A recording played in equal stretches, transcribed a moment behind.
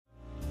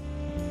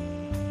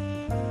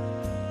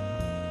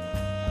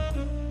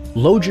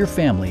Load your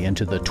family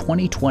into the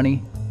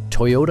 2020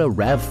 Toyota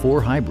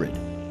RAV4 Hybrid.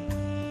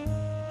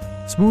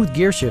 Smooth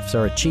gear shifts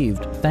are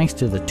achieved thanks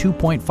to the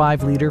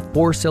 2.5-liter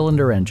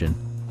four-cylinder engine.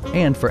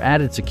 And for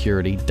added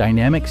security,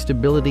 dynamic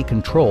stability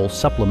control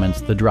supplements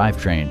the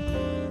drivetrain.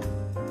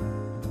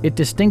 It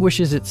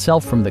distinguishes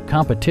itself from the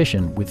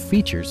competition with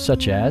features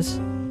such as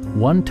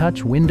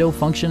one-touch window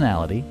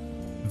functionality,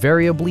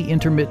 variably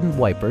intermittent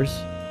wipers,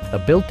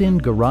 a built-in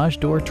garage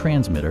door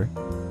transmitter,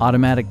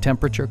 automatic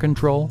temperature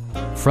control,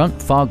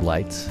 front fog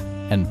lights,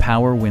 and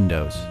power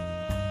windows.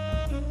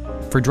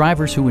 For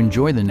drivers who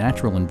enjoy the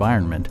natural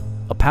environment,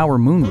 a power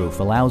moonroof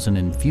allows an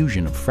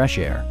infusion of fresh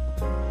air.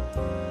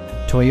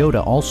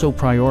 Toyota also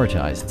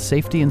prioritized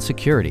safety and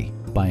security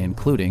by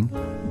including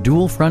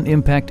dual front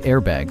impact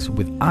airbags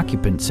with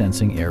occupant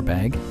sensing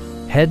airbag,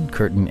 head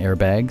curtain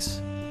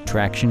airbags,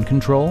 traction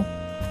control,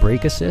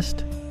 brake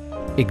assist,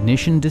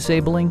 ignition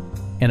disabling,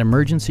 an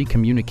emergency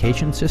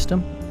communication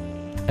system,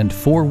 and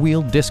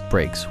four-wheel disc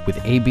brakes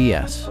with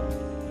ABS.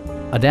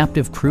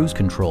 Adaptive cruise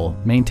control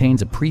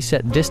maintains a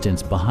preset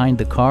distance behind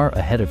the car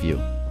ahead of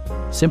you,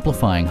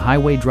 simplifying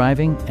highway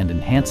driving and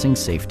enhancing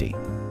safety.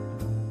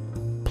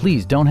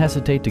 Please don't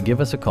hesitate to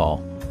give us a call.